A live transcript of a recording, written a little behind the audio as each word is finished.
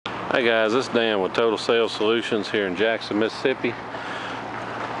Hey guys, this is Dan with Total Sales Solutions here in Jackson, Mississippi.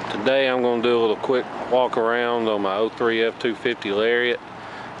 Today I'm going to do a little quick walk around on my 03 F250 Lariat.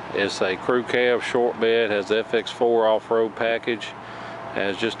 It's a crew cab short bed, has the FX4 off-road package,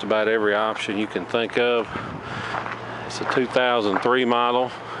 has just about every option you can think of. It's a 2003 model,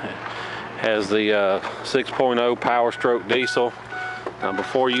 has the 6.0 Power Stroke diesel. Now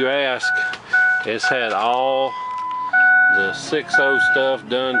before you ask, it's had all the 6.0 stuff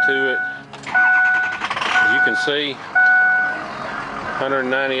done to it. As you can see,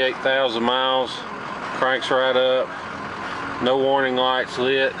 198,000 miles, cranks right up, no warning lights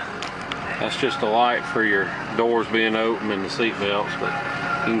lit. That's just a light for your doors being open and the seat belts, but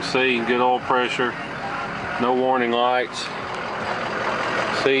you can see good oil pressure, no warning lights.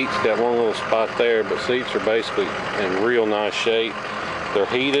 Seats, got one little spot there, but seats are basically in real nice shape. They're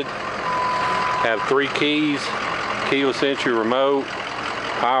heated, have 3 keys, keyless entry remote,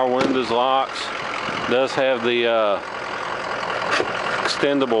 power windows, locks. Does have the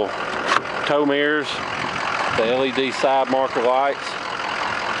extendable tow mirrors, the LED side marker lights.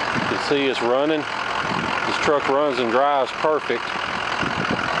 You can see it's running. This truck runs and drives perfect.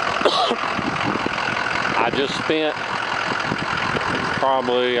 I just spent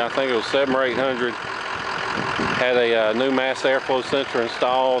probably, I think it was $700 or $800. Had a new mass airflow sensor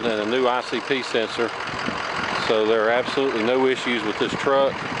installed and a new ICP sensor. So there are absolutely no issues with this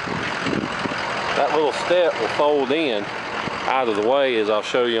truck. That little step will fold in out of the way, as I'll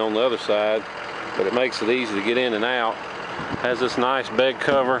show you on the other side, but it makes it easy to get in and out. Has this nice bed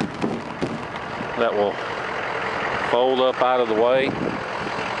cover that will fold up out of the way.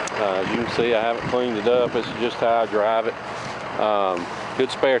 As you can see, I haven't cleaned it up. This is just how I drive it.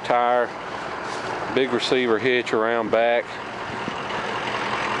 Good spare tire, big receiver hitch around back.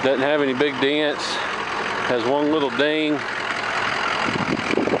 Doesn't have any big dents. Has one little ding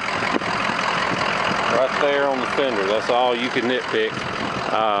right there on the fender. That's all you can nitpick.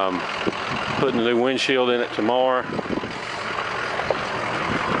 Putting a new windshield in it tomorrow.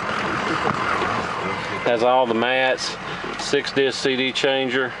 Has all the mats, 6-disc CD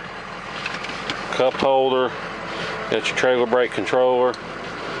changer, cup holder, got your trailer brake controller,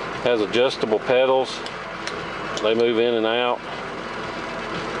 has adjustable pedals. They move in and out.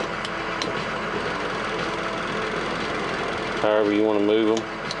 However you want to move them,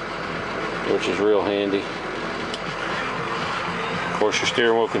 which is real handy. Of course, your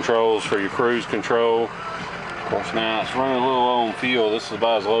steering wheel controls for your cruise control. Of course, now it's running a little low on fuel. This is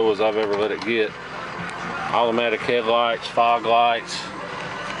about as low as I've ever let it get. Automatic headlights, fog lights.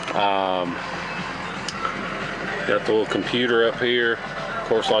 Got the little computer up here. Of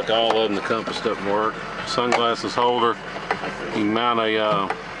course, like all of them, the compass doesn't work. Sunglasses holder. You can mount a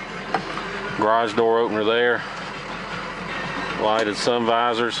garage door opener there. Lighted sun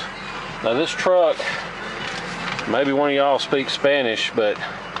visors. Now this truck, maybe one of y'all speak Spanish, but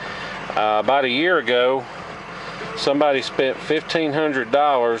about a year ago, somebody spent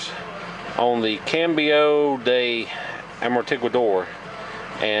 $1,500 on the Cambio de Amortiguador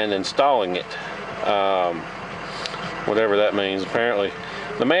and installing it. Whatever that means. Apparently,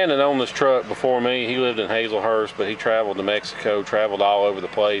 the man that owned this truck before me, he lived in Hazelhurst, but he traveled to Mexico, traveled all over the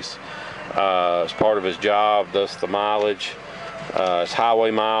place as part of his job, thus the mileage. It's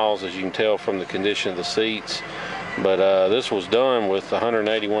highway miles, as you can tell from the condition of the seats, but this was done with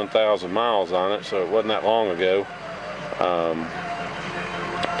 181,000 miles on it, so it wasn't that long ago.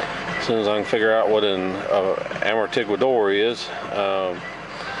 As soon as I can figure out what an amortiguador is,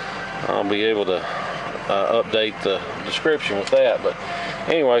 I'll be able to update the description with that. But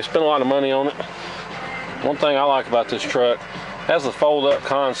anyway, spent a lot of money on it. One thing I like about this truck, it has a fold-up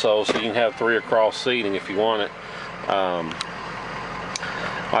console, so you can have 3 across seating if you want it.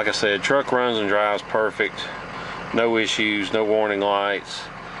 Like I said, truck runs and drives perfect. No issues, no warning lights.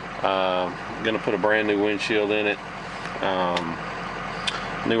 Gonna put a brand new windshield in it.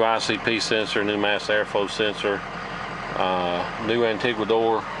 New ICP sensor, new mass airflow sensor, new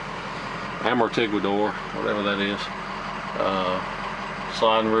amortiguador, whatever that is.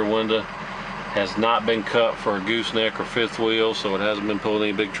 Sliding rear window. Has not been cut for a gooseneck or 5th wheel, so it hasn't been pulling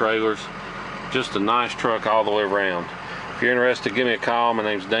any big trailers. Just a nice truck all the way around. If you're interested, give me a call. My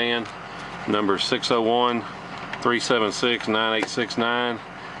name's Dan. Number 601-376-9869.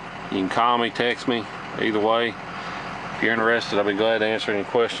 You can call me, text me, either way. If you're interested, I'll be glad to answer any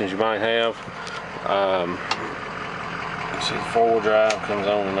questions you might have. See, the 4-wheel drive comes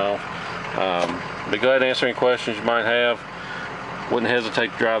on and off. Be glad to answer any questions you might have. Wouldn't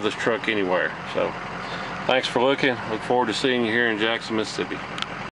hesitate to drive this truck anywhere. So, thanks for looking. Look forward to seeing you here in Jackson, Mississippi.